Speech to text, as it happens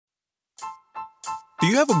Do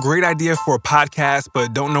you have a great idea for a podcast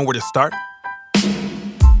but don't know where to start?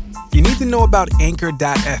 You need to know about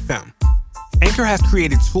Anchor.fm. Anchor has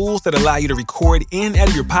created tools that allow you to record and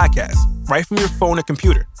edit your podcast right from your phone or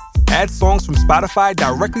computer. Add songs from Spotify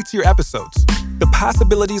directly to your episodes. The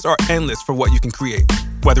possibilities are endless for what you can create,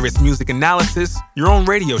 whether it's music analysis, your own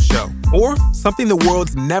radio show, or something the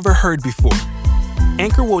world's never heard before.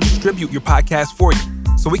 Anchor will distribute your podcast for you,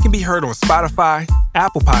 so it can be heard on Spotify,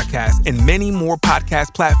 Apple Podcasts, and many more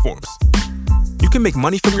podcast platforms. You can make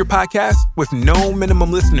money from your podcast with no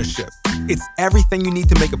minimum listenership. It's everything you need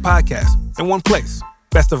to make a podcast in one place.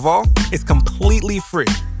 Best of all, it's completely free.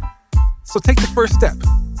 So take the first step.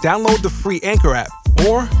 Download the free Anchor app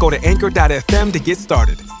or go to anchor.fm to get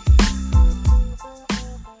started.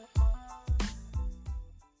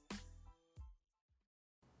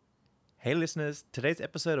 Hey listeners, today's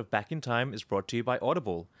episode of Back in Time is brought to you by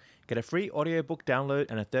Audible. Get a free audiobook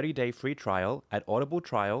download and a 30-day free trial at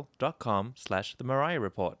audibletrial.com/The Mariah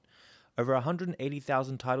Report. Over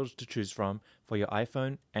 180,000 titles to choose from for your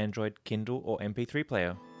iPhone, Android, Kindle, or MP3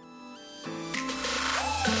 player.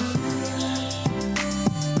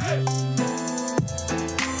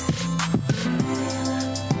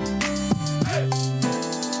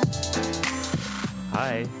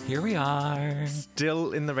 Hi. Here we are.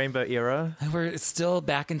 Still in the rainbow era. We're still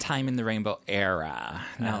back in time in the rainbow era.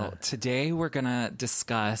 Now, today we're going to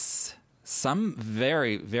discuss some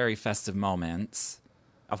very, very festive moments.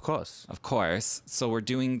 Of course. Of course. So we're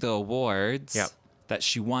doing the awards that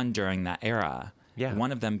she won during that era. Yeah.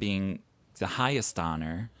 One of them being the highest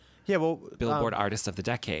honor, Billboard Artist of the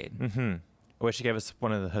Decade. Mm-hmm. Where she gave us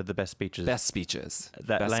one of the best speeches. Best speeches.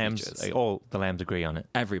 That best lambs, speeches. all the lambs agree on it.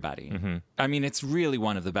 Everybody. Mm-hmm. I mean, it's really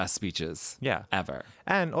one of the best speeches ever.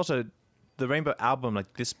 And also, the Rainbow album,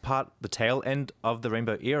 like this part, the tail end of the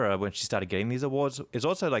Rainbow era, when she started getting these awards, is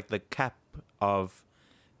also like the cap of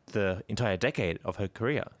the entire decade of her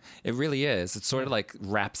career. It really is. It sort of like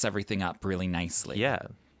wraps everything up really nicely. Yeah.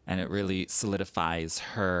 And it really solidifies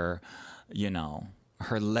her,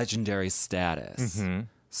 her legendary status. Mm-hmm.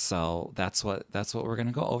 So that's what we're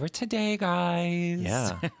gonna go over today, guys.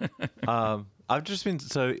 Yeah. I've just been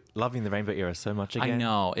so loving the Rainbow era so much again. I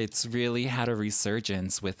know. It's really had a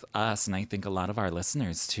resurgence with us, and I think a lot of our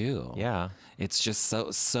listeners too. Yeah. It's just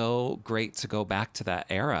so great to go back to that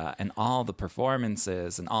era and all the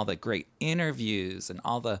performances and all the great interviews and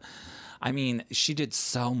she did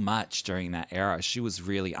so much during that era. She was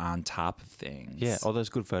really on top of things. Yeah, all those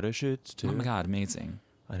good photo shoots too. Oh my God, amazing.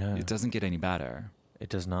 I know. It doesn't get any better. It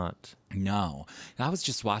does not. No. I was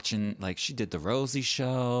just watching, she did the Rosie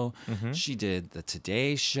show. Mm-hmm. She did the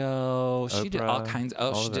Today show. She did all kinds.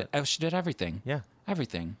 She did everything. Yeah.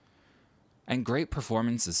 Everything. And great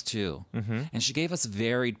performances, too. Mm-hmm. And she gave us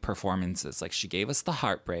varied performances. Like, she gave us the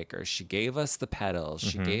Heartbreaker. She gave us the Petals.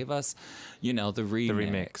 She gave us, the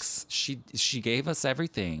remix. She gave us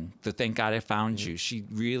everything. The Thank God I Found You. She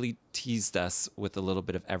really teased us with a little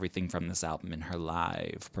bit of everything from this album in her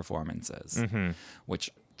live performances,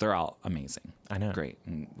 which they're all amazing. I know. Great.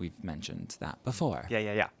 And we've mentioned that before.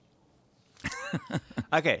 Yeah.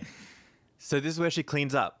 Okay. So this is where she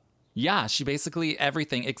cleans up. Yeah, she basically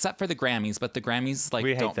everything except for the Grammys, but the Grammys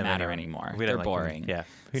don't matter anymore. They're boring. Yeah,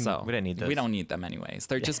 we don't need those. We don't need them anyways.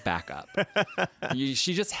 They're just backup.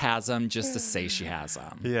 She just has them just to say she has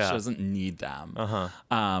them. Yeah, she doesn't need them.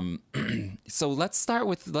 So let's start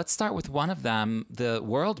with one of them, the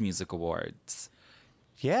World Music Awards.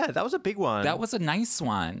 Yeah, that was a big one. That was a nice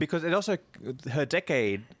one because it also her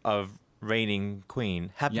decade of reigning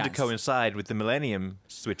queen happened to coincide with the millennium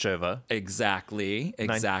switchover. Exactly.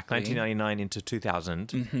 1999 into 2000.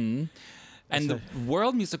 Mm-hmm. And the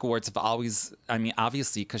World Music Awards have always,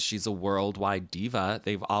 obviously, because she's a worldwide diva,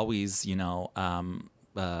 they've always,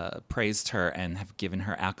 praised her and have given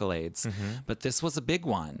her accolades. But this was a big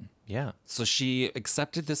one. Yeah. So she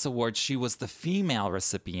accepted this award. She was the female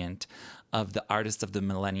recipient of the Artist of the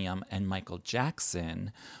Millennium, and Michael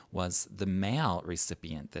Jackson was the male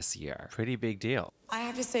recipient this year. Pretty big deal. I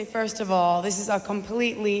have to say, first of all, this is a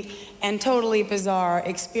completely and totally bizarre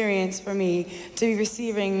experience for me to be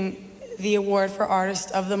receiving the award for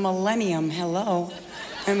Artist of the Millennium. Hello.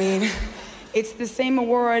 It's the same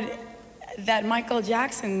award that Michael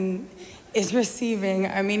Jackson is receiving.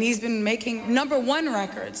 He's been making #1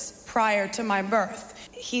 records prior to my birth.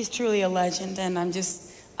 He's truly a legend, and I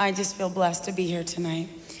just feel blessed to be here tonight.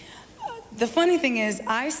 The funny thing is,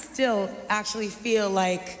 I still actually feel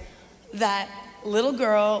like that little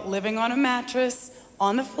girl living on a mattress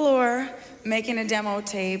on the floor, making a demo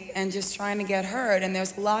tape and just trying to get heard. And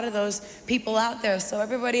there's a lot of those people out there. So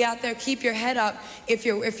everybody out there, keep your head up. If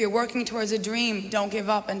you're working towards a dream, don't give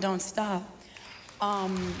up and don't stop. I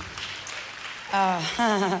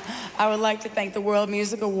would like to thank the World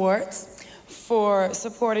Music Awards for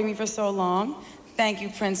supporting me for so long. Thank you,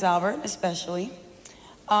 Prince Albert, especially.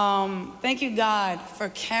 Thank you, God, for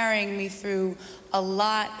carrying me through a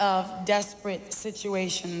lot of desperate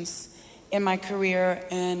situations in my career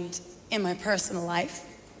and in my personal life,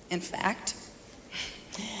 in fact.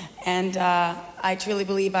 And I truly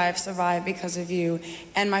believe I have survived because of you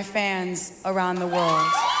and my fans around the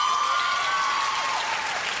world.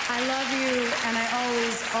 I love you, and I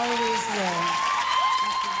always will.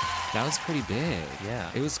 That was pretty big. Yeah.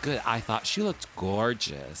 It was good. I thought she looked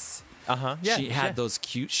gorgeous. Yeah. She had those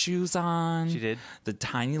cute shoes on. She did. The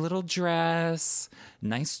tiny little dress,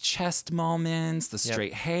 nice chest moments, the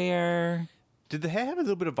straight hair. Did the hair have a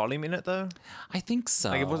little bit of volume in it, though? I think so.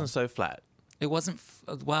 Like, it wasn't so flat. It wasn't,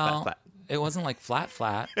 Flat. it wasn't like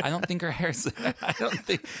flat. I don't think her hair's, I don't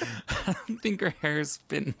think her hair's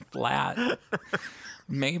been flat.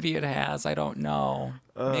 Maybe it has. I don't know.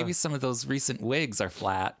 Maybe some of those recent wigs are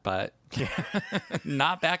flat, but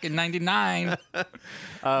not back in 99.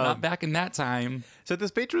 Not back in that time. So the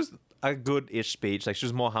speech was a good-ish speech. Like, she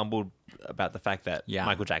was more humbled about the fact that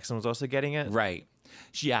Michael Jackson was also getting it. Right.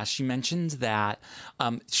 She mentioned that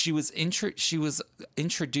she was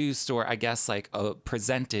introduced, or I guess like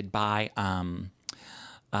presented by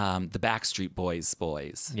the Backstreet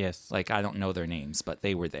Boys. Yes. Like, I don't know their names, but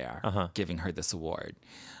they were there giving her this award.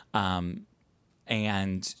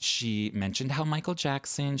 And she mentioned how Michael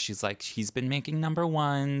Jackson, she's like, he's been making number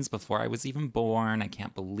ones before I was even born. I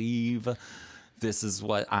can't believe this is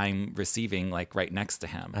what I'm receiving, like, right next to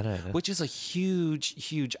him. I know. Which is a huge,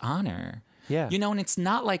 huge honor. Yeah. You know, and it's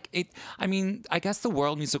not like it. I mean, I guess the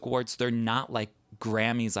World Music Awards, they're not like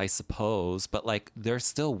Grammys, I suppose, but like they're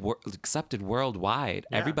still accepted worldwide.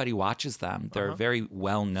 Yeah. Everybody watches them. They're a very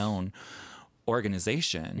well-known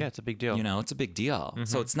organization. Yeah, it's a big deal. You know, it's a big deal.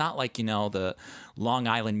 So it's not like, you know, the Long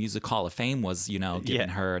Island Music Hall of Fame was, you know, giving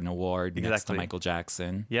her an award next to Michael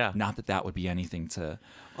Jackson. Yeah. Not that that would be anything to...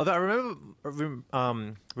 Although I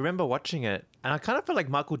remember watching it, and I kind of felt like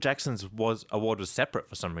Michael Jackson's award was separate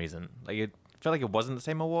for some reason. Like, it felt like it wasn't the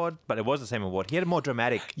same award, but it was the same award. He had a more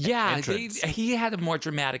dramatic entrance. He had a more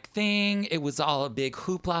dramatic thing. It was all a big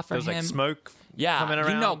hoopla for There was him. like smoke Yeah, coming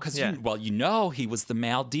around. you know, because he was the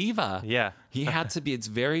male diva. Yeah. He had to be. It's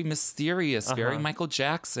very mysterious, very Michael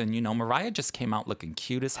Jackson. You know, Mariah just came out looking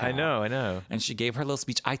cute as hell. I know. And she gave her little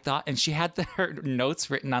speech. I thought, and she had her notes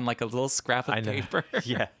written on like a little scrap of paper.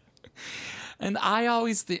 Yeah. And I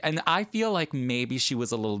always and I feel like maybe she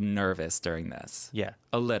was a little nervous during this. Yeah.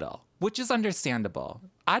 A little, which is understandable.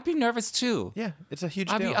 I'd be nervous too. Yeah, it's a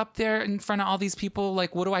huge I'd deal. be up there in front of all these people.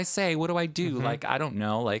 Like, what do I say? What do I do? Like, I don't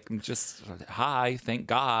know. Like, just hi, thank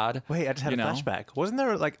God. Wait, I just had a flashback. Wasn't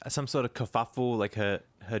there like some sort of kerfuffle? Like her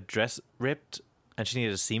dress ripped, and she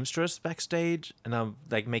needed a seamstress backstage, and I'm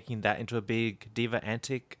like making that into a big diva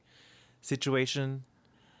antic situation.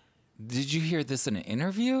 Did you hear this in an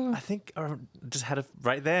interview? I think I just had it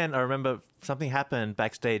right then. I remember something happened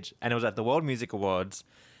backstage, and it was at the World Music Awards,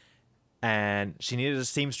 and she needed a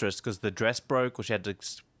seamstress because the dress broke, or she had to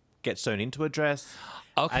get sewn into a dress.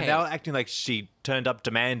 Okay. And they were acting like she turned up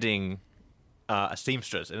demanding a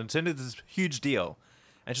seamstress, and it turned into this huge deal.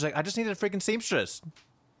 And she's like, "I just needed a freaking seamstress."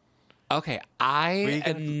 Okay, I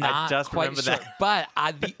am not just quite remember sure. that. But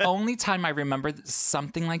the only time I remember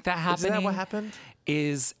something like that happening Is that what happened?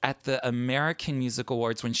 is at the American Music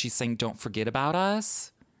Awards when she sang Don't Forget About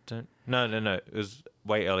Us. No. It was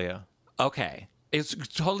way earlier. Okay. It's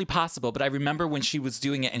totally possible, but I remember when she was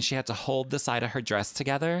doing it and she had to hold the side of her dress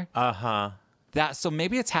together. So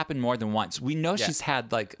maybe it's happened more than once. We know she's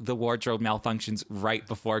had like the wardrobe malfunctions right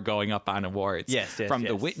before going up on awards. Yes, From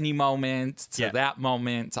the Whitney moment to that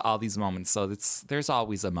moment to all these moments. So there's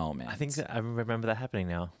always a moment. I think I remember that happening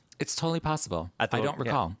now. It's totally possible. I don't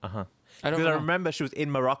recall. Yeah. I don't Because I know. remember she was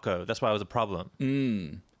in Morocco. That's why it was a problem.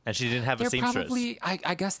 And she didn't have a seamstress. Probably,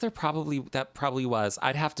 I guess that probably was.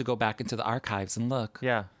 I'd have to go back into the archives and look.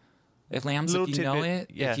 Yeah. If Lambs, Little if you know tidbit,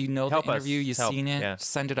 it, yeah. if you know Help the us. interview, you've Help, seen it, yeah.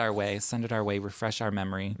 send it our way. Send it our way. Refresh our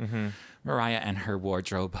memory. Mariah and her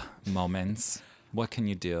wardrobe moments. What can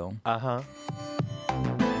you do?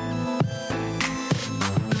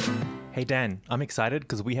 Hey, Dan, I'm excited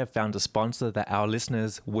because we have found a sponsor that our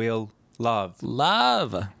listeners will love.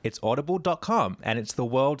 Love. It's audible.com, and it's the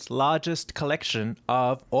world's largest collection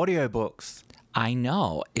of audiobooks. I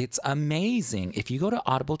know. It's amazing. If you go to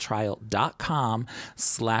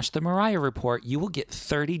audibletrial.com/The Mariah Report, you will get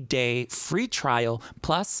 30-day free trial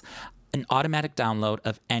plus an automatic download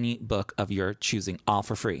of any book of your choosing, all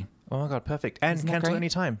for free. Oh my God, perfect. And Isn't that cancel great?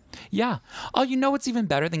 anytime. Yeah. Oh, you know what's even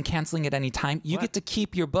better than canceling at any time? You get to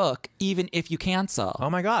keep your book even if you cancel. Oh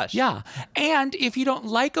my gosh. Yeah. And if you don't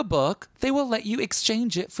like a book, they will let you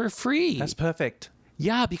exchange it for free. That's perfect.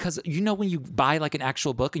 Yeah, because when you buy like an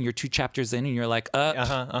actual book and you're 2 chapters in and you're like,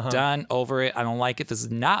 done, over it, I don't like it. This is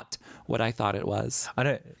not what I thought it was. I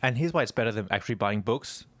know. And here's why it's better than actually buying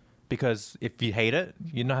books. Because if you hate it,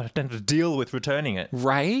 you don't have to deal with returning it.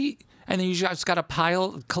 Right? And then you just got a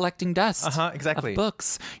pile collecting dust exactly. of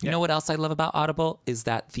books. You know what else I love about Audible is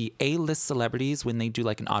that the A-list celebrities, when they do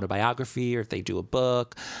like an autobiography or if they do a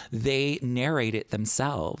book, they narrate it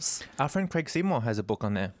themselves. Our friend Craig Seymour has a book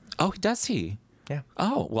on there. Oh, does he? Yeah.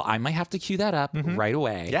 Oh, well, I might have to cue that up right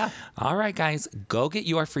away. Yeah. All right, guys, go get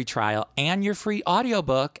your free trial and your free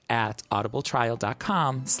audiobook at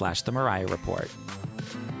audibletrial.com/The Mariah Report.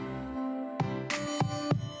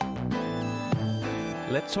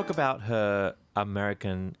 Let's talk about her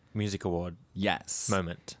American Music Award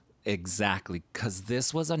moment. Exactly, because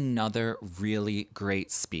this was another really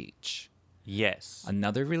great speech. Yes.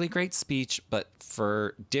 Another really great speech, but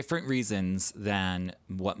for different reasons than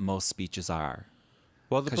what most speeches are.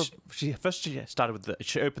 Well, she started with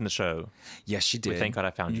she opened the show. Yes, she did. With Thank God I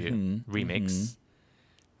Found You remix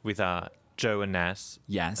with Joe and Nas.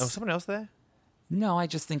 Yes. Oh, was someone else there? No, I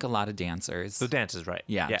just think a lot of dancers. The dancers, right?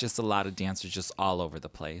 Yeah, just a lot of dancers just all over the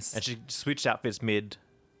place. And she switched outfits mid-song.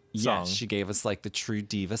 Yeah, she gave us like the true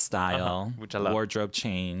diva style, which I love. Wardrobe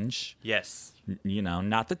change. Yes.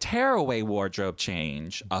 Not the tearaway wardrobe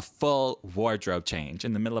change, a full wardrobe change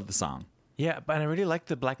in the middle of the song. Yeah, but I really liked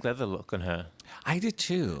the black leather look on her. I did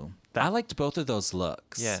too. I liked both of those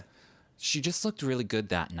looks. Yeah. She just looked really good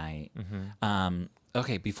that night.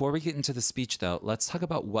 Okay, before we get into the speech, though, let's talk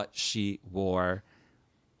about what she wore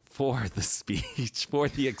for the speech, for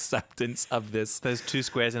the acceptance of this. Those 2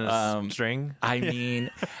 squares in a string. I mean,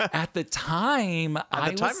 at the time,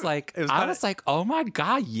 I was like, oh my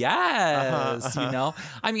God, yes.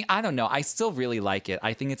 I mean, I don't know. I still really like it.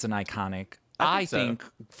 I think it's an iconic. I think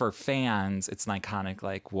for fans, it's an iconic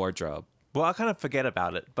like wardrobe. Well, I kind of forget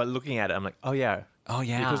about it, but looking at it, I'm like, oh yeah. Oh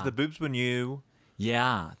yeah. Because the boobs were new.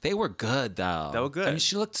 Yeah, they were good though. They were good. I mean,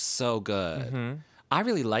 she looked so good. I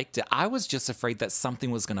really liked it. I was just afraid that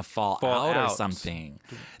something was going to fall out or something.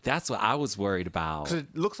 That's what I was worried about. Because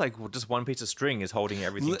it looks like just one piece of string is holding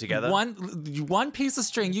everything together. One piece of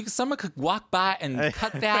string. Someone could walk by and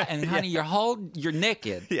cut that, and honey, you're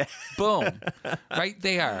naked. Yeah. Boom. Right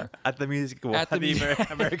there. At the music award. At the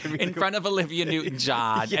American Music in front of Olivia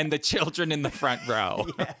Newton-John and the children in the front row.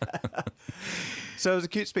 Yeah. So it was a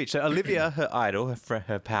cute speech. So Olivia, her idol,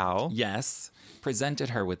 her pal. Yes. Presented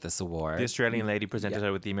her with this award. The Australian lady presented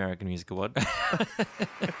her with the American Music Award. Mariah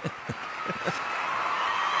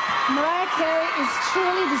Carey is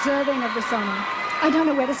truly deserving of this honor. I don't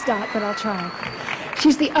know where to start, but I'll try.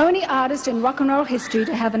 She's the only artist in rock and roll history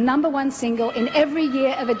to have a #1 single in every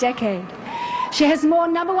year of a decade. She has more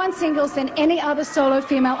 #1 singles than any other solo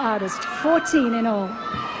female artist, 14 in all.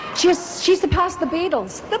 She surpassed the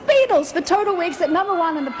Beatles for total weeks at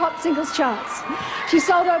 #1 in the pop singles charts. She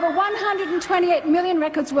sold over 128 million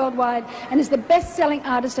records worldwide and is the best-selling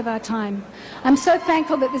artist of our time. I'm so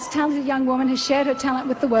thankful that this talented young woman has shared her talent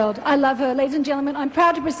with the world. I love her. Ladies and gentlemen, I'm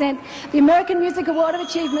proud to present the American Music Award of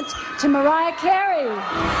Achievement to Mariah Carey.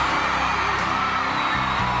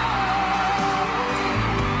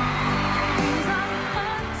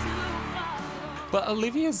 But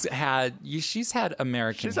Olivia's she's had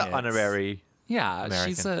American hits. She's an honorary. Yeah,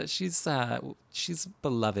 American. she's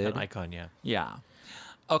beloved. An icon, yeah. Yeah.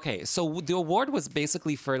 Okay, so the award was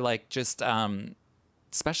basically for like just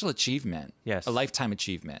special achievement. Yes. A lifetime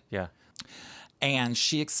achievement. Yeah. And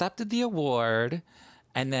she accepted the award,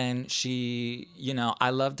 and then she, I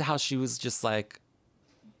loved how she was just like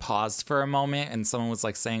paused for a moment, and someone was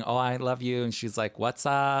like saying, "Oh, I love you," and she's like, "What's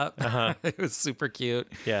up?" It was super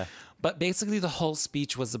cute. Yeah. But basically, the whole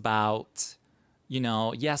speech was about,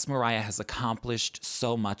 yes, Mariah has accomplished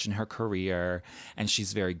so much in her career, and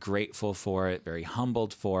she's very grateful for it, very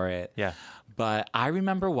humbled for it. Yeah. But I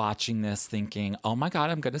remember watching this thinking, oh my God,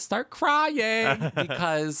 I'm going to start crying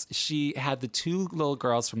because she had the 2 little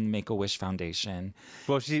girls from the Make-A-Wish Foundation.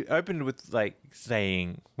 Well, she opened with like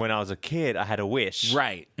saying, when I was a kid, I had a wish.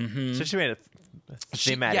 Right. Mm-hmm. So she made a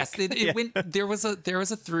thematic. Yes, it went. There was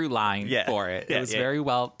a through line for it. It was very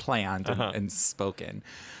well planned and spoken.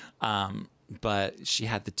 But she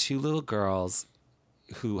had the 2 little girls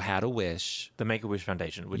who had a wish. The Make-A-Wish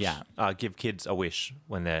Foundation, which give kids a wish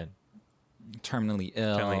when they're terminally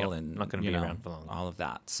ill and not going to be around for long. All of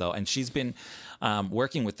that. So, and she's been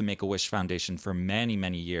working with the Make-A-Wish Foundation for many,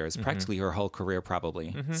 many years, practically her whole career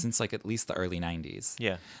probably, since like at least the early 90s.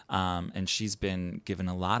 Yeah. And she's been given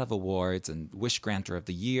a lot of awards and Wish Granter of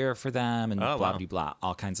the Year for them and blah, blah, blah,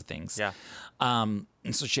 all kinds of things. Yeah.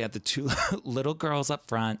 And so she had the two little girls up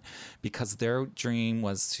front because their dream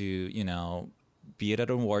was to, you know, be it at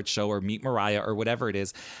an award show or meet Mariah or whatever it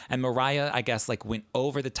is. And Mariah, I guess, like went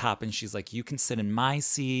over the top and she's like, you can sit in my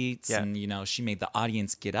seats. Yeah. And, you know, she made the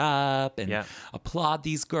audience get up and applaud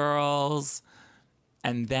these girls.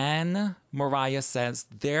 And then Mariah says,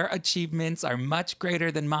 their achievements are much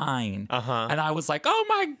greater than mine. And I was like, oh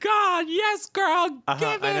my God, yes, girl,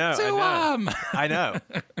 give it to them. I know.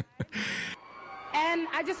 And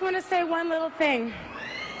I just want to say one little thing.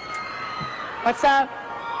 What's up?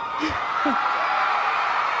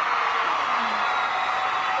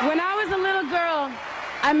 When I was a little girl,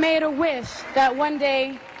 I made a wish that one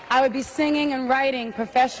day I would be singing and writing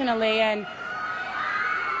professionally, and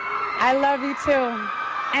I love you too.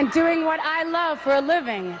 And doing what I love for a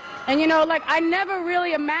living. And you know, like, I never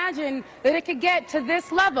really imagined that it could get to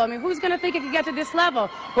this level. I mean, who's gonna think it could get to this level?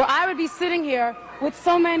 Where I would be sitting here with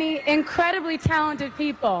so many incredibly talented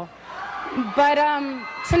people. But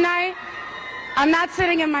tonight, I'm not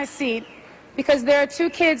sitting in my seat because there are two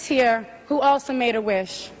kids here who also made a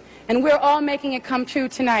wish. And we're all making it come true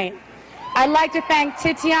tonight. I'd like to thank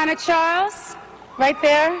Titiana Charles, right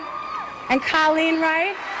there, and Colleen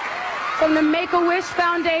Wright from the Make-A-Wish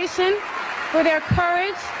Foundation for their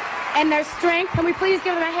courage and their strength. Can we please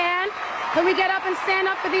give them a hand? Can we get up and stand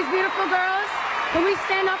up for these beautiful girls? Can we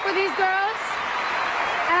stand up for these girls?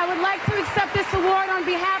 And I would like to accept this award on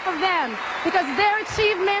behalf of them because their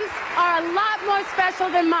achievements are a lot more special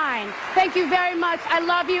than mine. Thank you very much. I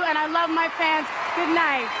love you and I love my fans. Good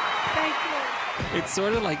night. Thank you. It's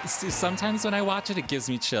sort of like, sometimes when I watch it, it gives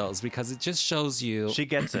me chills because it just shows you. She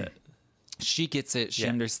gets it. She gets it. She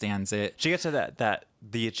understands it. She gets to that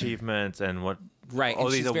the achievements and what all and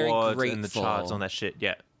these she's very awards and the grateful. charts on that shit.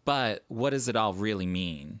 Yeah. But what does it all really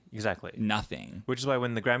mean? Exactly. Nothing. Which is why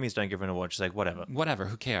when the Grammys don't give her an award, she's like, whatever. Whatever.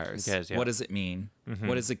 Who cares? Who cares? Yeah. What does it mean?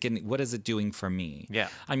 What is it getting? What is it doing for me? Yeah.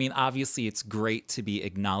 I mean, obviously, it's great to be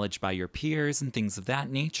acknowledged by your peers and things of that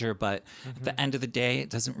nature. But at the end of the day, it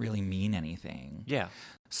doesn't really mean anything. Yeah.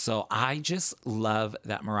 So I just love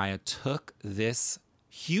that Mariah took this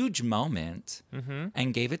huge moment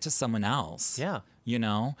and gave it to someone else. Yeah. You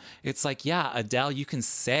know, it's like, yeah, Adele, you can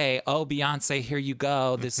say, oh, Beyonce, here you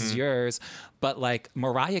go. This is yours. But like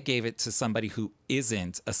Mariah gave it to somebody who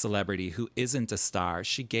isn't a celebrity, who isn't a star.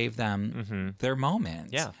 She gave them their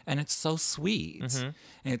moment. Yeah. And it's so sweet.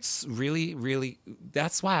 It's really, really,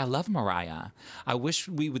 that's why I love Mariah. I wish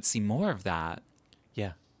we would see more of that.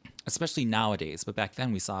 Yeah. Especially nowadays. But back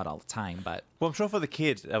then we saw it all the time. But Well, I'm sure for the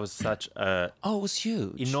kids, that was such a it was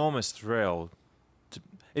huge. enormous thrill.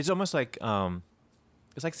 It's almost like,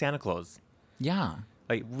 it's like Santa Claus. Yeah.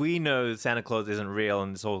 Like, we know Santa Claus isn't real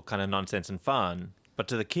and it's all kind of nonsense and fun. But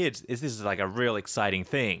to the kids, this is like a real exciting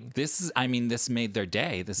thing. This made their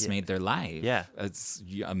day. This made their life. Yeah. It's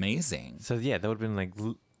amazing. So, yeah, that would have been like...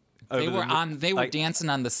 They were dancing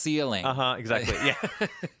on the ceiling. Exactly.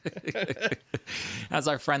 Yeah. As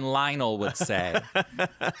our friend Lionel would say.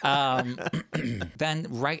 Then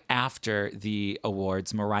right after the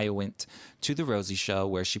awards, Mariah went to the Rosie Show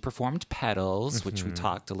where she performed Petals, which we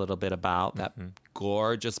talked a little bit about, that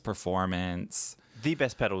gorgeous performance. The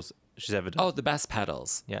best pedals she's ever done. Oh, the best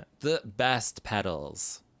Petals. Yeah. The best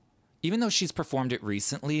Petals. Even though she's performed it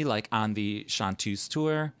recently, like on the Chanteuse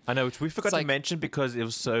tour. I know, which we forgot to mention because it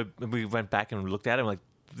was so... We went back and looked at it and like,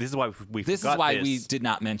 this is why we This is why we did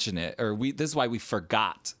not mention it, or this is why we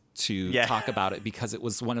forgot to talk about it, because it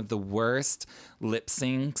was one of the worst lip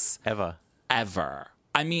syncs ever.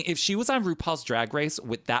 I mean, if she was on RuPaul's Drag Race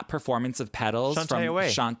with that performance of Petals from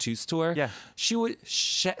Chanteuse tour, she would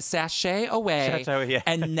sashay away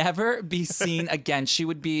and never be seen again. She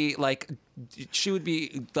would be like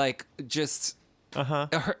just...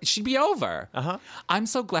 she'd be over. I'm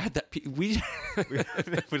so glad that we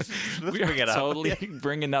are totally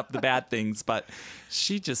bringing up the bad things, but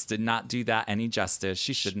she just did not do that any justice.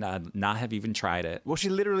 She should not have even tried it. Well, she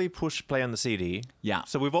literally pushed play on the CD. Yeah.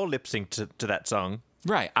 So we've all lip synced to that song.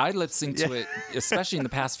 Right. I lip synced to it, especially in the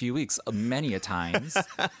past few weeks, many a times.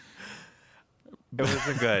 It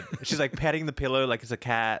wasn't good. She's like patting the pillow like it's a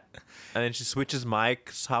cat, and then she switches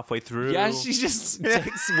mics halfway through. Yeah, she just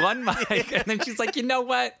takes one mic, and then she's like, you know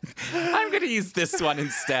what? I'm going to use this one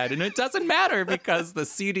instead. And it doesn't matter because the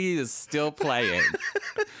CD is still playing.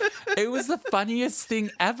 It was the funniest thing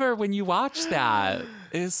ever when you watch that.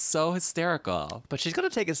 is so hysterical. But she's got to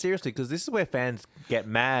take it seriously because this is where fans get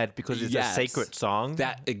mad because it's a sacred song.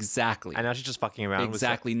 Exactly. And now she's just fucking around.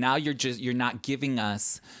 Exactly. Now you're not giving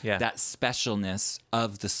us that specialness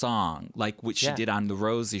of the song, like what she did on the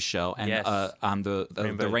Rosie show and on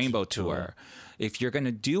the Rainbow Tour. If you're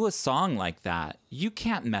gonna do a song like that, you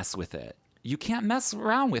can't mess with it. You can't mess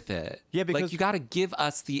around with it. Yeah, because like you got to give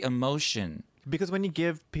us the emotion. Because when you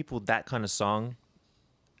give people that kind of song,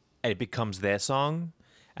 it becomes their song,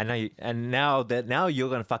 and now you're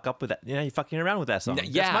gonna fuck up with that. You know, you're fucking around with that song.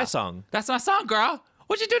 Yeah. That's my song. That's my song, girl.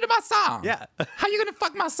 What'd you do to my song? Yeah. How you gonna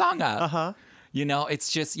fuck my song up? Uh-huh. You know, it's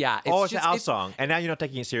just it's our song, and now you're not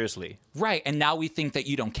taking it seriously. Right, and now we think that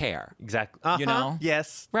you don't care. Exactly. You know?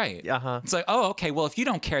 Yes. Right. Uh-huh. It's like, oh, okay. Well, if you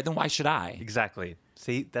don't care, then why should I? Exactly.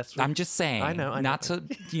 See, that's. I'm just saying. I know. Not to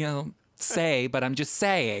say, but I'm just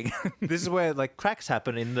saying. This is where like cracks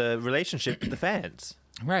happen in the relationship with the fans.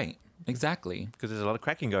 Right. Exactly. Because there's a lot of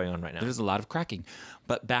cracking going on right now. There's a lot of cracking.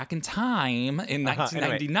 But back in time, in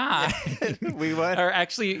 1999, anyway. We were. Or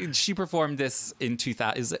actually, she performed this in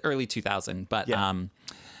 2000, is early 2000. But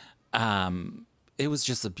it was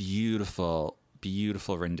just a beautiful,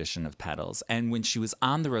 beautiful rendition of Petals. And when she was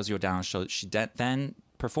on the Rosie O'Donnell show, she then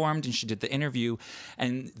performed and she did the interview,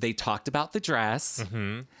 and they talked about the dress.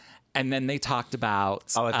 Mm-hmm. And then they talked about...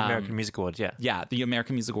 at the American Music Awards, yeah. Yeah, the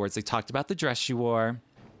American Music Awards. They talked about the dress she wore.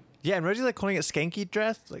 Yeah, and Rosie's like calling it skanky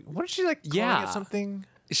dress. Like, what is she like calling it something?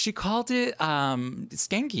 She called it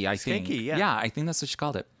skanky, I think. Skanky, yeah. Yeah, I think that's what she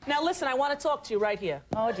called it. Now listen, I want to talk to you right here.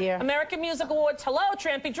 Oh, dear. American Music Awards. Hello,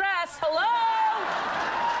 trampy dress. Hello.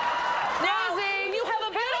 Rosie, you have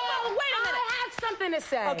a beautiful... Wait a minute. I have something to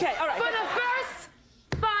say. Okay, all right. For the first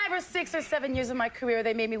 5 or 6 or 7 years of my career,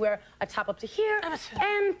 they made me wear a top up to here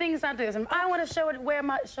and things like this. And I want to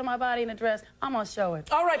show my body in a dress. I'm gonna show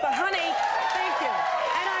it. All right, but honey, thank you.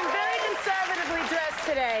 And I'm very conservatively dressed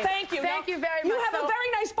today. Thank you. Thank you very much. You have a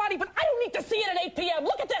very nice body, but I don't need to see it at 8 p.m.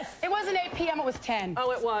 Look at this. It wasn't 8 p.m. It was 10.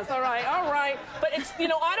 Oh, it was. All right. But it's, I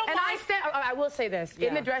don't and mind. I will say this.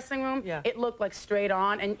 In the dressing room, it looked like straight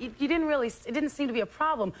on, and it didn't seem to be a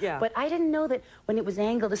problem. Yeah. But I didn't know that when it was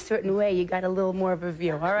angled a certain way, you got a little more of a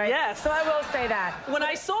view, all right? Yes. So I will say that. When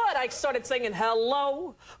I saw it, I started singing,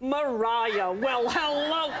 hello, Mariah. Well,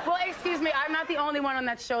 hello. Well, excuse me, I'm not the only one on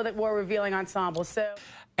that show that wore revealing ensemble, so...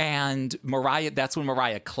 And Mariah, that's when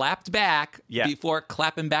Mariah clapped back. Yeah. Before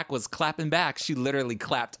clapping back was clapping back, she literally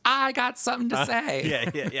clapped, I got something to say.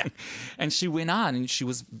 Yeah. And she went on, and she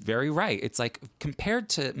was very right. It's like, compared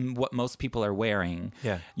to what most people are wearing,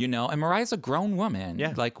 and Mariah's a grown woman.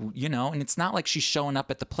 Yeah. Like, and it's not like she's showing up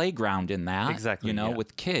at the playground in that. Exactly,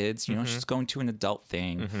 with kids. She's going to an adult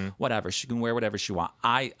thing, whatever. She can wear whatever she wants.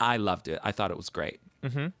 I loved it. I thought it was great.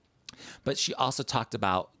 Mm-hmm. But she also talked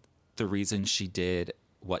about the reason she did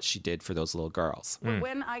what she did for those little girls.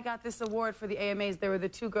 When I got this award for the AMAs, there were the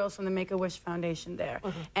 2 girls from the Make-A-Wish Foundation there.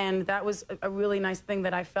 And that was a really nice thing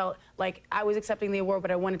that I felt like I was accepting the award,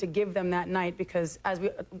 but I wanted to give them that night because I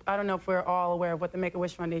don't know if we're all aware of what the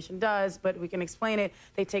Make-A-Wish Foundation does, but we can explain it.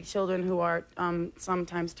 They take children who are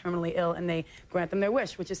sometimes terminally ill and they grant them their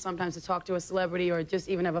wish, which is sometimes to talk to a celebrity or just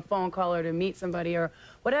even have a phone call or to meet somebody or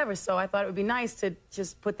whatever. So I thought it would be nice to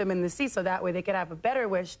just put them in the seat so that way they could have a better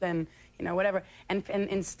wish than whatever. And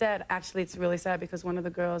instead, actually, it's really sad because one of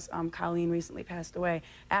the girls, Colleen, recently passed away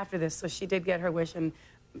after this. So she did get her wish and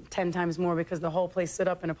 10 times more because the whole place stood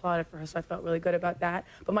up and applauded for her. So I felt really good about that.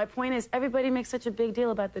 But my point is, everybody makes such a big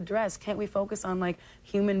deal about the dress. Can't we focus on, like,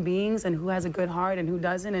 human beings and who has a good heart and who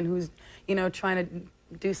doesn't and who's, trying to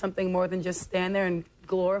do something more than just stand there and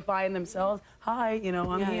glorifying themselves? Hi,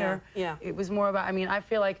 I'm here. Yeah. It was more about, I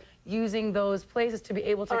feel like using those places to be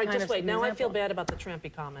able to All right, kind just of wait. Now I feel example. bad about the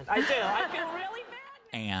trampy comment. I do. I feel really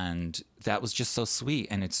bad. And that was just so sweet,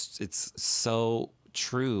 and it's so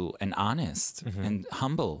true and honest and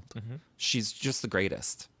humbled. She's just the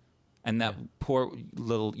greatest. And that poor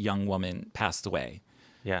little young woman passed away.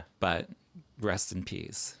 Yeah. But rest in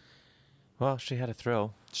peace. Well, she had a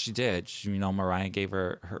thrill. She did. Mariah gave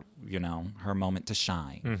her her moment to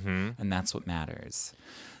shine. And that's what matters.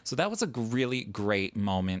 So that was a really great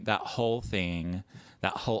moment. That whole thing,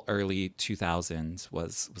 that whole early 2000s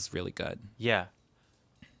was really good. Yeah.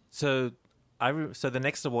 So the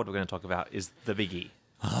next award we're going to talk about is the Biggie.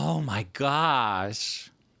 Oh my gosh.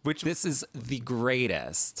 Which this is the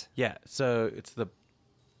greatest. Yeah. So it's the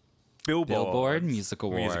Billboard Music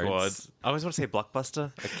Awards. I always want to say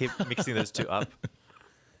Blockbuster. I keep mixing those two up.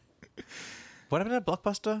 What happened to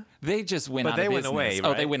Blockbuster? They just went out of business. But they went away,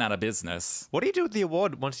 right? Oh, they went out of business. What do you do with the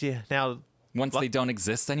award once they don't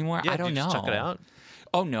exist anymore? Yeah, I don't know. Just chuck it out?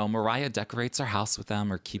 Oh no, Mariah decorates her house with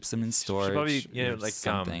them or keeps them in storage. She probably, like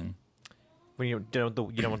something. When you don't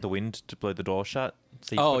want the wind to blow the door shut.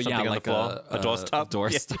 So you Oh put something yeah, on like the floor, a doorstop.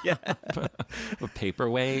 Doorstop. Yeah. A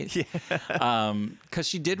paperweight. Yeah. Because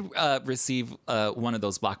she did receive one of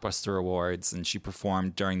those Blockbuster awards, and she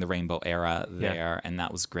performed during the Rainbow Era there, and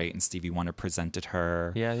that was great. And Stevie Wonder presented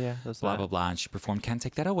her. Yeah. That's Blah blah blah, and she performed "Can't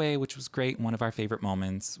Take That Away," which was great. One of our favorite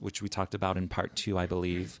moments, which we talked about in part 2, I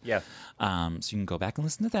believe. Yeah. So you can go back and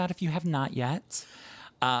listen to that if you have not yet.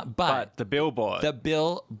 But the Billboard. The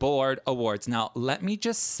Billboard Awards. Now, let me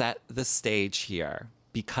just set the stage here,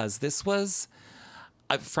 because this was,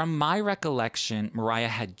 from my recollection, Mariah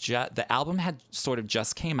had the album had sort of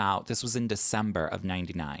just came out. This was in December of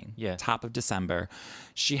 99. Yeah. Top of December.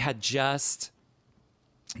 She had just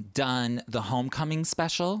done the Homecoming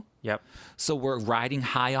special. Yep. So we're riding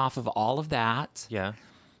high off of all of that. Yeah.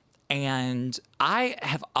 And I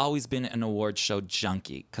have always been an award show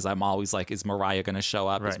junkie, because I'm always like, is Mariah going to show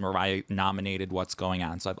up? Right. Is Mariah nominated? What's going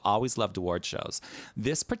on? So I've always loved award shows.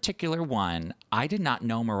 This particular one, I did not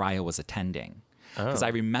know Mariah was attending, because I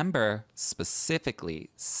remember specifically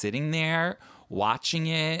sitting there watching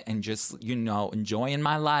it and just, enjoying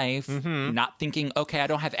my life, not thinking, okay, I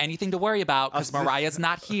don't have anything to worry about because Mariah's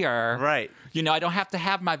not here. Right. I don't have to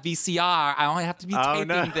have my VCR. I don't have to be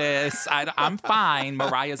taping this. I'm fine.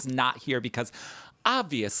 Mariah's not here, because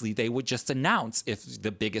obviously they would just announce if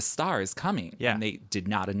the biggest star is coming. Yeah. And they did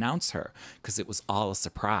not announce her because it was all a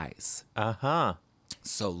surprise. Uh-huh.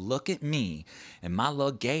 So look at me and my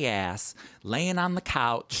little gay ass laying on the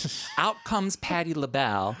couch. Out comes Patti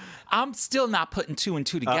LaBelle. I'm still not putting 2 and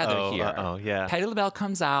 2 together here. Yeah. Patti LaBelle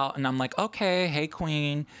comes out, and I'm like, okay, hey,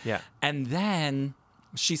 queen. Yeah. And then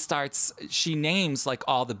she names like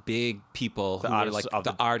all the big people who were like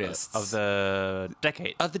the artists of the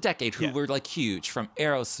decade. Who were like huge, from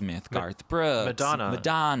Aerosmith, Garth Brooks,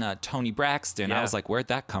 Madonna, Tony Braxton. Yeah. I was like, where'd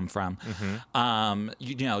that come from?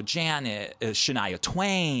 Janet, Shania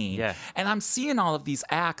Twain. Yeah. And I'm seeing all of these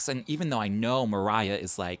acts, and even though I know Mariah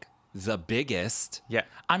is like the biggest,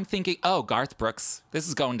 I'm thinking, oh, Garth Brooks, this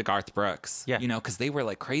is going to Garth Brooks. Yeah. Because they were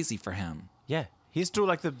like crazy for him. Yeah. He's still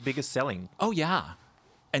like the biggest selling. Oh yeah.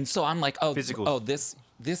 And so I'm like, Physicals.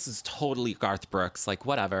 this is totally Garth Brooks. Like,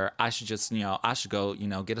 whatever. I should just, I should go,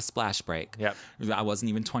 get a splash break. Yep. I wasn't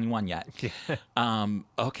even 21 yet.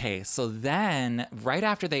 Okay. So then right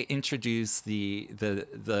after they introduce the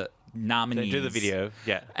nominees. They do the video.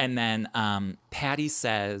 Yeah. And then Patti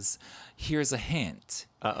says, here's a hint.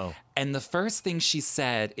 Uh-oh. And the first thing she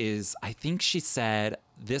said is, I think she said,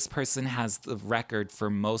 this person has the record for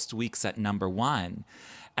most weeks at number 1.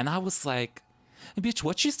 And I was like, bitch,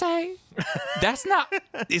 what you say? That's not,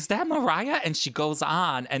 is that Mariah? And she goes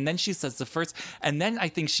on, and then she says the first, and then I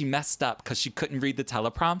think she messed up because she couldn't read the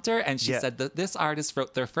teleprompter, and she said that this artist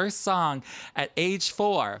wrote their first song at age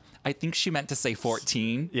 4. I think she meant to say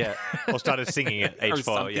 14. Yeah, or started singing at age 4.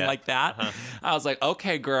 Or something like that. I was like,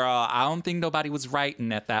 okay, girl, I don't think nobody was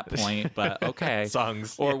writing at that point, but okay.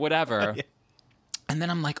 Songs. Or whatever. And then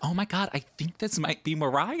I'm like, oh my God, I think this might be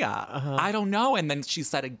Mariah. I don't know. And then she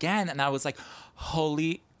said again, and I was like,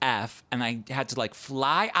 holy F. And I had to like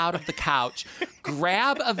fly out of the couch,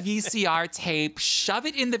 grab a VCR tape, shove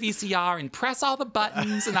it in the VCR, and press all the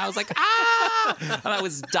buttons. And I was like, ah! And I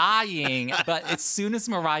was dying. But as soon as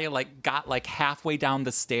Mariah like got like halfway down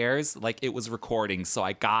the stairs, like it was recording. So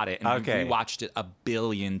I got it. And I rewatched it 1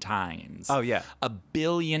 billion times. Oh, yeah. 1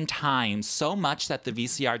 billion times. So much that the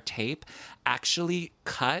VCR tape actually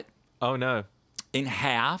cut in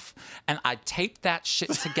half, and I taped that shit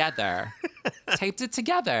together. Taped it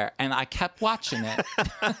together, and I kept watching it.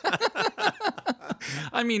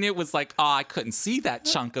 I mean, it was like, I couldn't see that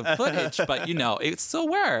chunk of footage, but it still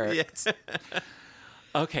worked. Yes.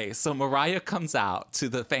 Okay, so Mariah comes out to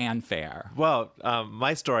the fanfare. Well,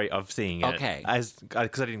 my story of seeing it, Okay, because I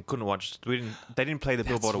couldn't watch. They didn't play the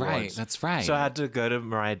Billboard Awards. That's right. So I had to go to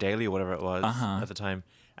Mariah Daily or whatever it was at the time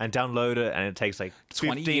and download it, and it takes like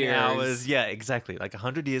 20 15 years. hours. Yeah, exactly, like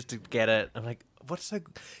 100 years to get it. I'm like, what's so?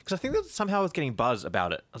 Because I think that somehow I was getting buzz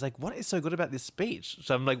about it. I was like, what is so good about this speech?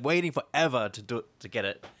 So I'm like waiting forever to get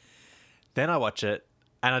it. Then I watch it.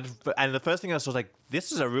 And the first thing I saw was like,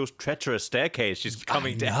 this is a real treacherous staircase she's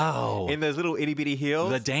coming down in those little itty bitty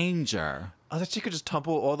heels. The danger. I was like, she could just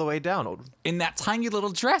tumble all the way down. In that tiny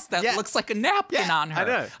little dress that looks like a napkin on her. I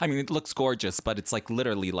know. I mean, it looks gorgeous, but it's like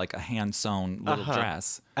literally like a hand-sewn little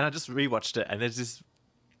dress. And I just rewatched it, and there's this,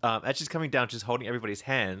 as she's coming down, she's holding everybody's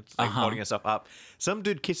hand, like holding herself up. Some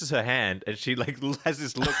dude kisses her hand, and she like has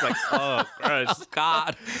this look like, oh, gross. Oh,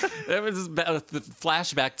 God. There was the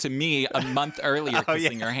flashback to me a month earlier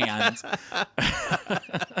kissing her hand.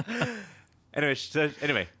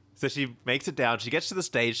 Anyway, So she makes it down. She gets to the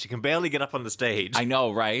stage. She can barely get up on the stage. I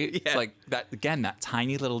know, right? Yeah. It's like that again, that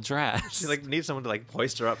tiny little dress. She like needs someone to like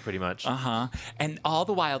hoist her up, pretty much. And all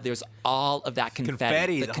the while, there's all of that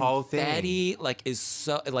confetti. The whole thing. Confetti, like, is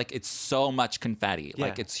so like it's so much confetti. Yeah.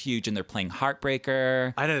 Like, it's huge, and they're playing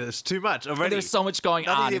Heartbreaker. I know there's too much already. And there's so much going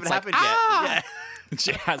Nothing's on. even It's like, happened yet. Yeah.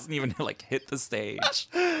 she hasn't even like hit the stage.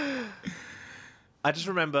 I just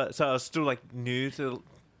remember. So I was still like new to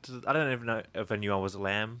I don't even know if I knew I was a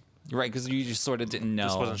lamb. Right, because you just sort of didn't know.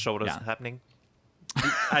 Just wasn't sure what was happening.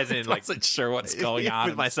 As in, like, wasn't sure what's going on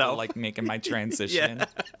with I'm myself. Still, like making my transition.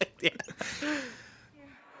 Yeah.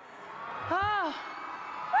 Oh.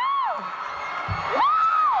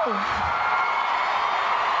 Woo!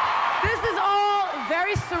 This is all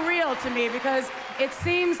very surreal to me because it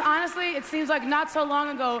seems like not so long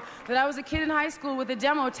ago that I was a kid in high school with a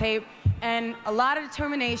demo tape and a lot of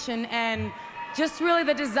determination and just really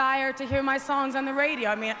the desire to hear my songs on the radio.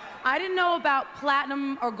 I mean, I didn't know about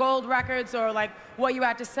platinum or gold records or like what you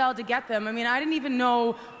had to sell to get them. I mean, I didn't even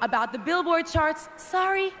know about the Billboard charts.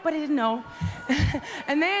 Sorry, but I didn't know.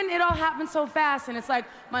 And then it all happened so fast, and it's like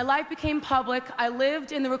my life became public. I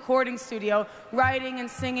lived in the recording studio, writing and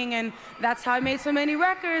singing, and that's how I made so many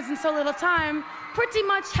records in so little time, pretty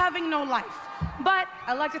much having no life. But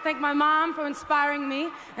I'd like to thank my mom for inspiring me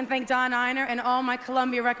and thank Don Einer and all my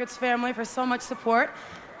Columbia Records family for so much support.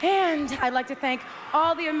 And I'd like to thank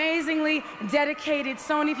all the amazingly dedicated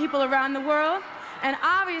Sony people around the world. And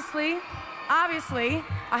obviously,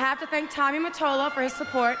 I have to thank Tommy Mottola for his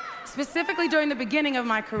support, specifically during the beginning of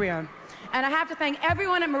my career. And I have to thank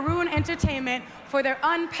everyone at Maroon Entertainment for their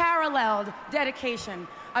unparalleled dedication.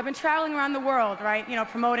 I've been traveling around the world, right,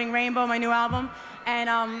 promoting Rainbow, my new album.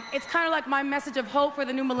 And it's kind of like my message of hope for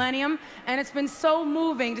the new millennium. And it's been so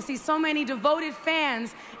moving to see so many devoted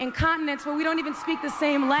fans in continents where we don't even speak the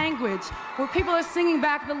same language, where people are singing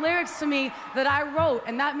back the lyrics to me that I wrote.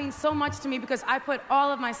 And that means so much to me because I put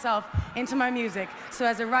all of myself into my music. So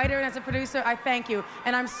as a writer and as a producer, I thank you.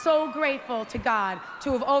 And I'm so grateful to God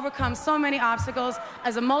to have overcome so many obstacles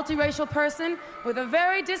as a multiracial person with a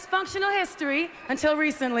very dysfunctional history until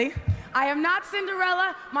recently. I am not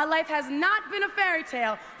Cinderella. My life has not been a fairy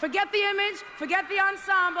tale. Forget the image, forget the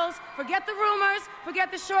ensembles, forget the rumors,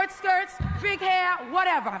 forget the short skirts, big hair,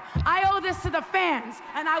 whatever. I owe this to the fans,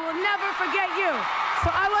 and I will never forget you.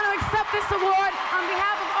 So I want to accept this award on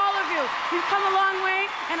behalf of all of you. You've come a long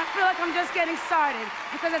way, and I feel like I'm just getting started.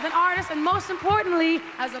 Because as an artist, and most importantly,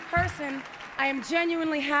 as a person, I am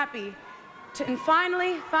genuinely happy and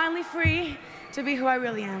finally free to be who I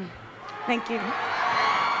really am. Thank you.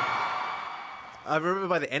 I remember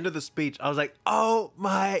by the end of the speech, I was like, oh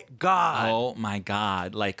my God. Oh my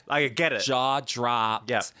God. Like, I get it. Jaw dropped.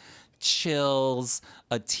 Yeah. Chills,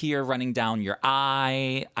 a tear running down your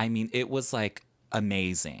eye. I mean, it was like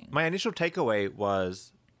amazing. My initial takeaway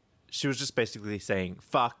was she was just basically saying,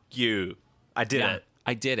 fuck you. I did it.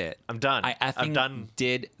 I did it. I'm done. I'm done.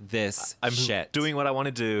 Did this I'm shit. doing what I want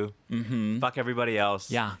to do. Mm-hmm. Fuck everybody else.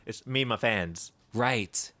 Yeah. It's me and my fans.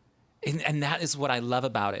 Right. And that is what I love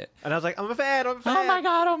about it. And I was like, I'm a fan. Oh my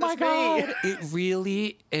God. That's me. It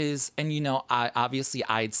really is. And,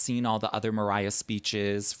 I'd seen all the other Mariah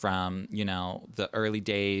speeches from, the early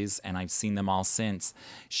days, and I've seen them all since.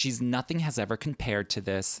 Nothing has ever compared to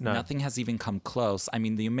this. No. Nothing has even come close. I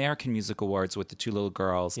mean, the American Music Awards with the two little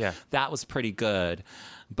girls, that was pretty good.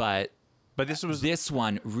 But this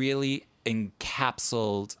one really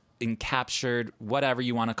encaptured, whatever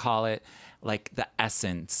you want to call it, like the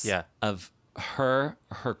essence of her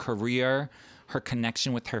career, her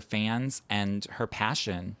connection with her fans, and her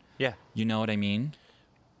passion. Yeah. You know what I mean?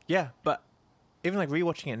 Yeah, but even like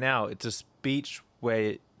rewatching it now, it's a speech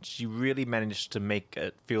where she really managed to make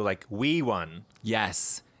it feel like we won.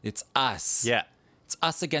 Yes. It's us. Yeah. It's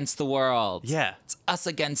us against the world. Yeah. It's us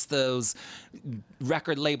against those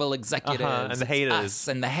record label executives. And the haters. Us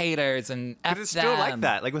and the haters and F But it's them. still like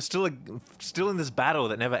that. Like we're still in this battle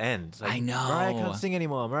that never ends. Like, I know. Mariah can't sing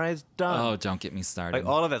anymore. Mariah's done. Oh, don't get me started. Like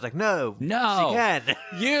all of it's like, no. No. She can.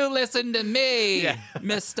 You listen to me, Yeah.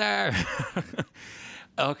 mister.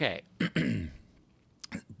 Okay.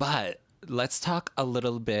 But let's talk a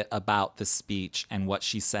little bit about the speech and what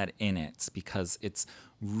she said in it, because it's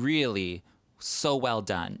really so well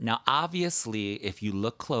done. Now, obviously, if you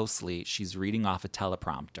look closely, she's reading off a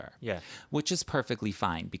teleprompter. Yeah. Which is perfectly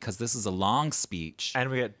fine because this is a long speech.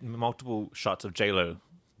 And we get multiple shots of J-Lo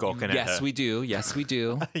gawking at her. Yes, we do. Yes, we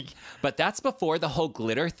do. But that's before the whole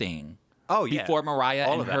glitter thing. Oh, yeah. Before Mariah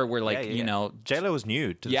All and of her that. were like, J-Lo was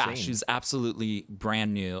new to the scene. she was absolutely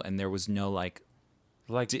brand new, and there was no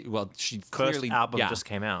she First clearly album just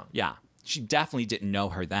came out. Yeah, she definitely didn't know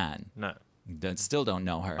her then. No. Still don't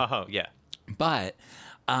know her. Oh, yeah. But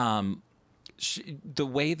the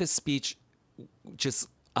way the speech just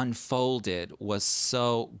unfolded was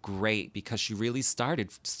so great because she really started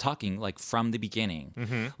talking like from the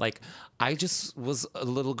beginning. Like I just was a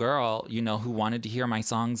little girl, who wanted to hear my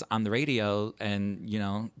songs on the radio,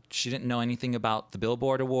 and she didn't know anything about the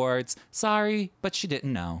Billboard Awards. Sorry, but she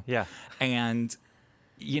didn't know. Yeah. And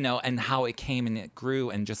and how it came and it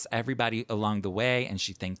grew, and just everybody along the way. And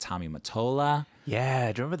she thanked Tommy Mottola.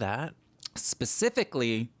 Yeah, do you remember that?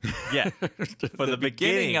 Specifically, Yeah, for the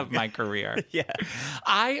beginning of my career. Yeah.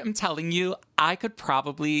 I am telling you, I could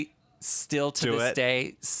probably still to Do this it.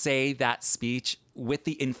 day say that speech with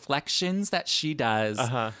the inflections that she does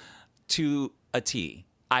to a T.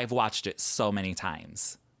 I've watched it so many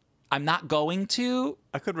times. I'm not going to,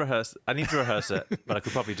 I could rehearse. I need to rehearse it, but I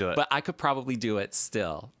could probably do it. but I could probably do it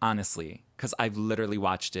still, honestly, because I've literally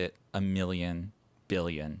watched it a million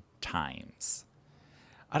billion times.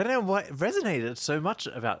 I don't know what resonated so much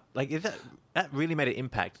about, like, if that really made an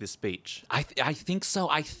impact, this speech. I think so.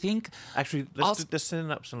 I think Actually, let's send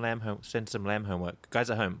some lamb homework. Guys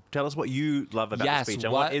at home, tell us what you love about the speech.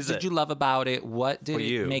 And what is did it? you love about it? What did For it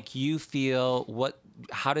you? make you feel?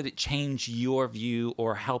 How did it change your view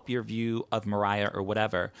or help your view of Mariah or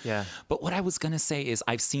whatever? Yeah. But what I was going to say is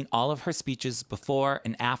I've seen all of her speeches before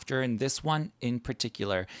and after, and this one in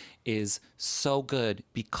particular is so good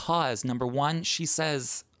because, number one, she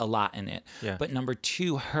says a lot in it. Yeah. But number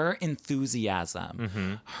two, her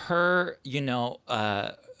enthusiasm, her,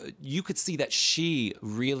 you could see that she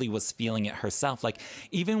really was feeling it herself. Like,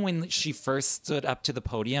 even when she first stood up to the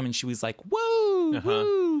podium and she was like, woo,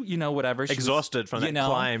 woo, whatever. She Exhausted was, from that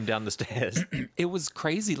climb down the stairs. It was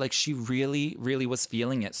crazy. Like, she really, really was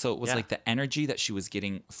feeling it. So it was Yeah. like the energy that she was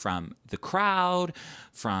getting from the crowd,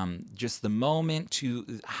 from just the moment,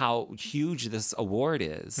 to how huge this award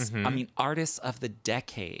is. I mean, Artist of the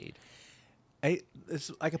Decade. It's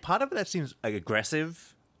like a part of it that seems like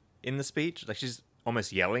aggressive in the speech. Like, she's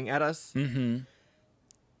almost yelling at us. Mm-hmm.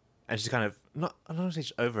 And she's kind of, I don't know if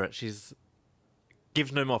she's over it. She's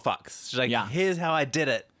gives no more fucks. She's like, Yeah. here's how I did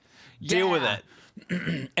it. Deal with Yeah.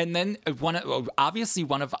 it. And then one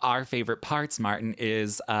of our favorite parts, Martin,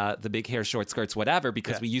 is the big hair, short skirts, whatever,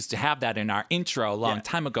 because Yeah. we used to have that in our intro a long Yeah.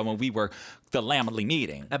 time ago when we were the Lamely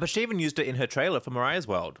meeting. But she even used it in her trailer for Mariah's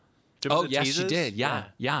World. Do you Oh, remember the yes, she teasers? did.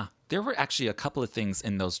 Yeah. There were actually a couple of things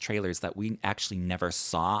in those trailers that we actually never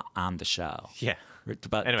saw on the show. Yeah.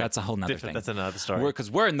 But Anyway, that's a whole nother thing. that's another story. Because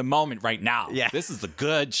we're in the moment right now. Yeah. This is the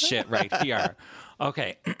good shit right here.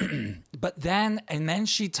 Okay. But then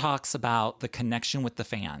she talks about the connection with the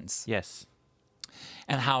fans. Yes.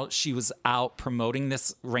 And how she was out promoting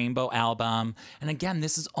this Rainbow album. And again,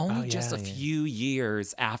 this is only just a few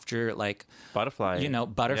years after, like, Butterfly.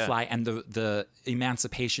 Butterfly and the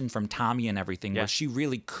emancipation from Tommy and everything, Yeah. where she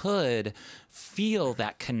really could feel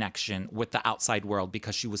that connection with the outside world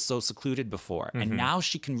because she was so secluded before. And now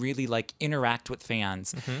she can really, like, interact with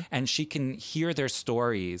fans and she can hear their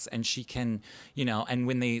stories, and she can, and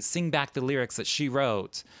when they sing back the lyrics that she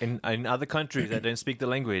wrote. In other countries that don't speak the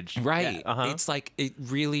language. Right. Yeah. Uh-huh. It's like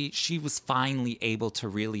she was finally able to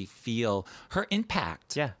really feel her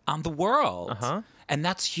impact on the world. Uh-huh. And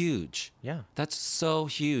that's huge. Yeah. That's so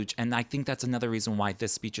huge. And I think that's another reason why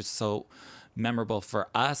this speech is so memorable for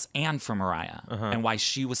us and for Mariah, and why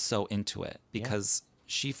she was so into it, because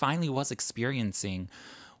she finally was experiencing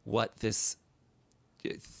what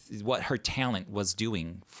her talent was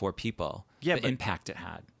doing for people, the impact it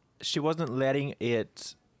had. She wasn't letting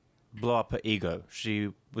it blow up her ego. She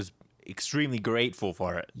was extremely grateful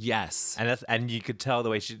for it. Yes. And you could tell the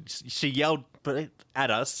way she yelled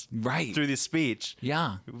at us Right. through this speech.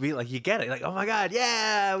 Yeah. We like, you get it. Like, oh my God,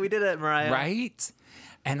 yeah, we did it, Mariah. Right?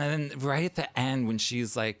 And then right at the end, when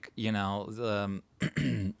she's like,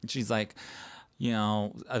 she's like,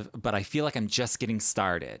 but I feel like I'm just getting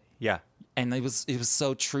started. Yeah. And it was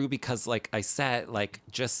so true because, like I said,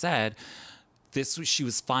 she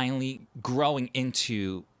was finally growing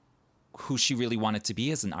into who she really wanted to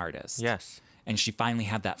be as an artist. Yes. And she finally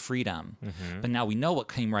had that freedom. But now we know what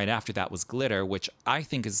came right after that was Glitter, which I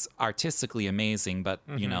think is artistically amazing, but,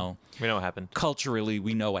 We know what happened. culturally,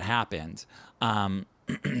 we know what happened.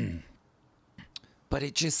 But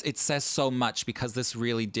it says so much, because this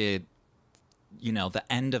really did, the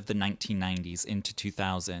end of the 1990s into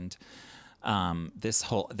 2000,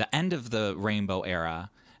 the end of the Rainbow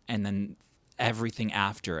era, and then everything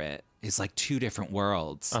after it is like two different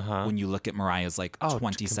worlds when you look at Mariah's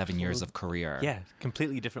 27 years of career. Yeah,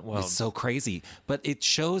 completely different world. It's so crazy. But it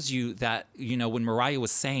shows you that, when Mariah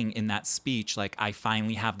was saying in that speech, like, I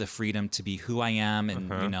finally have the freedom to be who I am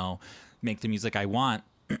and, make the music I want.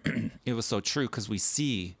 it was so true because we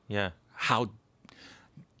see Yeah. how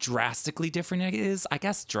drastically different it is. I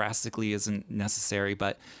guess drastically isn't necessary,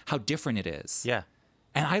 but how different it is. Yeah.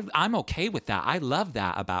 And I'm okay with that. I love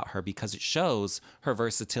that about her because it shows her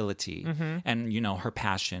versatility and, you know, her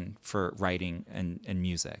passion for writing and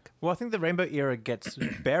music. Well, I think the Rainbow era gets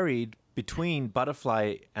buried between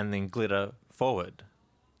Butterfly and then Glitter Forward.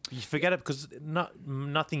 You forget it because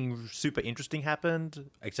nothing super interesting happened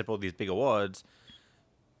except all these big awards.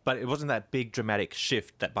 But it wasn't that big dramatic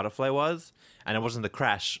shift that Butterfly was, and it wasn't the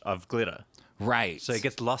crash of Glitter. Right. So it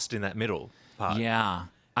gets lost in that middle part. Yeah.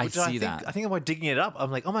 I see that. I think by digging it up, I'm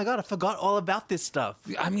like, oh my God, I forgot all about this stuff.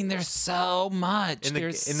 I mean, there's so much.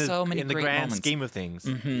 There's so many in the great grand moments. scheme of things.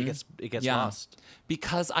 It gets lost.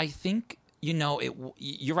 Because I think, you know,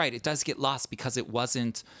 you're right. It does get lost because it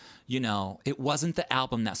wasn't, you know, it wasn't the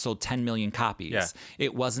album that sold 10 million copies. Yeah.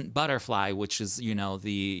 It wasn't Butterfly, which is, you know,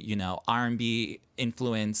 the, you know, R&B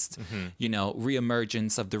influenced, you know,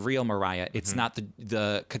 reemergence of the real Mariah. It's not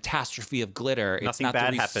the catastrophe of Glitter. It's Nothing not the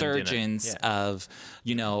bad happened in it. resurgence of,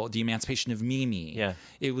 you know, the emancipation of Mimi. Yeah.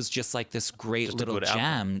 It was just like this great Just a little good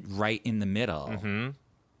gem right in the middle.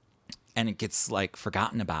 And it gets like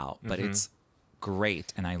forgotten about, but it's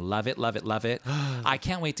great. And I love it, love it, love it. I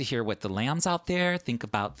can't wait to hear what the lambs out there think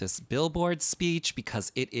about this Billboard speech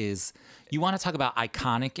because it is, you want to talk about an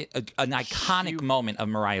iconic moment of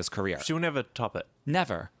Mariah's career. She'll never top it.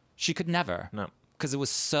 Never. She could never. No. Because it was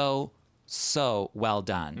so well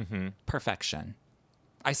done. Perfection.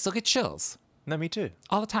 I still get chills No, me too.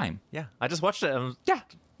 all the time. Yeah. I just watched it. And Yeah.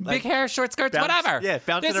 Like, big hair, short skirts, bounce- whatever. yeah,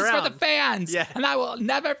 bounce This it is for the around. fans. Yeah. And I will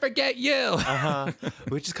never forget you.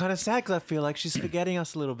 which is kind of sad because I feel like she's forgetting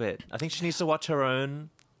us a little bit. I think she needs to watch her own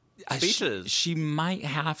speeches. She might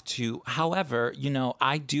have to. However, you know,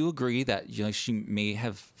 I do agree that, you know, she may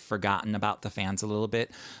have forgotten about the fans a little bit,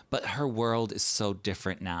 but her world is so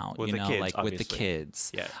different now. With you the know, kids, like with the obviously.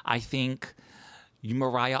 kids. Yeah. I think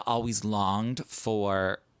Mariah always longed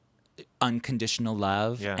for unconditional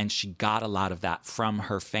love, Yeah. and she got a lot of that from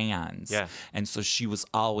her fans. Yeah. And so she was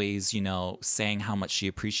always, you know, saying how much she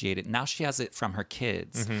appreciated. Now she has it from her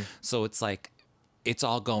kids. So it's like, it's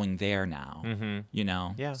all going there now, you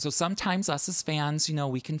know? Yeah. So sometimes us as fans, you know,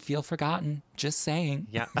 we can feel forgotten, just saying.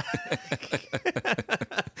 Yeah.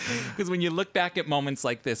 Because when you look back at moments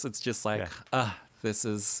like this, it's just like, this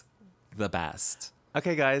is the best.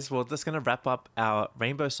 Okay, guys. Well, that's going to wrap up our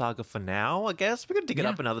Rainbow Saga for now, I guess. We could dig it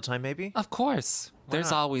up another time, maybe. Of course.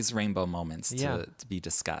 There's not? always rainbow moments Yeah. to be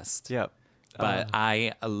discussed. Yeah. But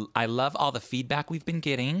I love all the feedback we've been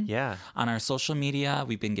getting. Yeah. On our social media,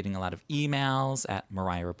 we've been getting a lot of emails at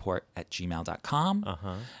mariahreport@gmail.com.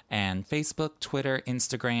 And Facebook, Twitter,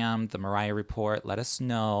 Instagram, The Mariah Report. Let us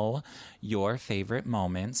know your favorite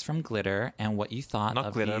moments from Glitter and what you thought Not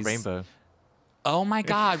of glitter, these. rainbow. Oh my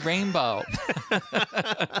God, rainbow.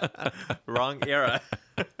 Wrong era.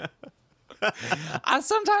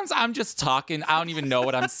 Sometimes I'm just talking. I don't even know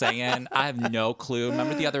what I'm saying. I have no clue.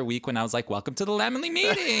 Remember the other week when I was like, welcome to the Lemony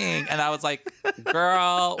meeting. And I was like,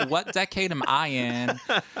 girl, what decade am I in?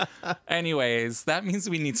 Anyways, that means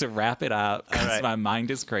we need to wrap it up because right. my mind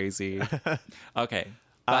is crazy. Okay.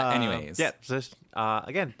 But anyways. Yeah. So,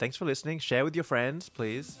 again, thanks for listening. Share with your friends,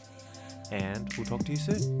 please. And we'll talk to you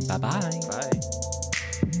soon. Bye-bye. Bye.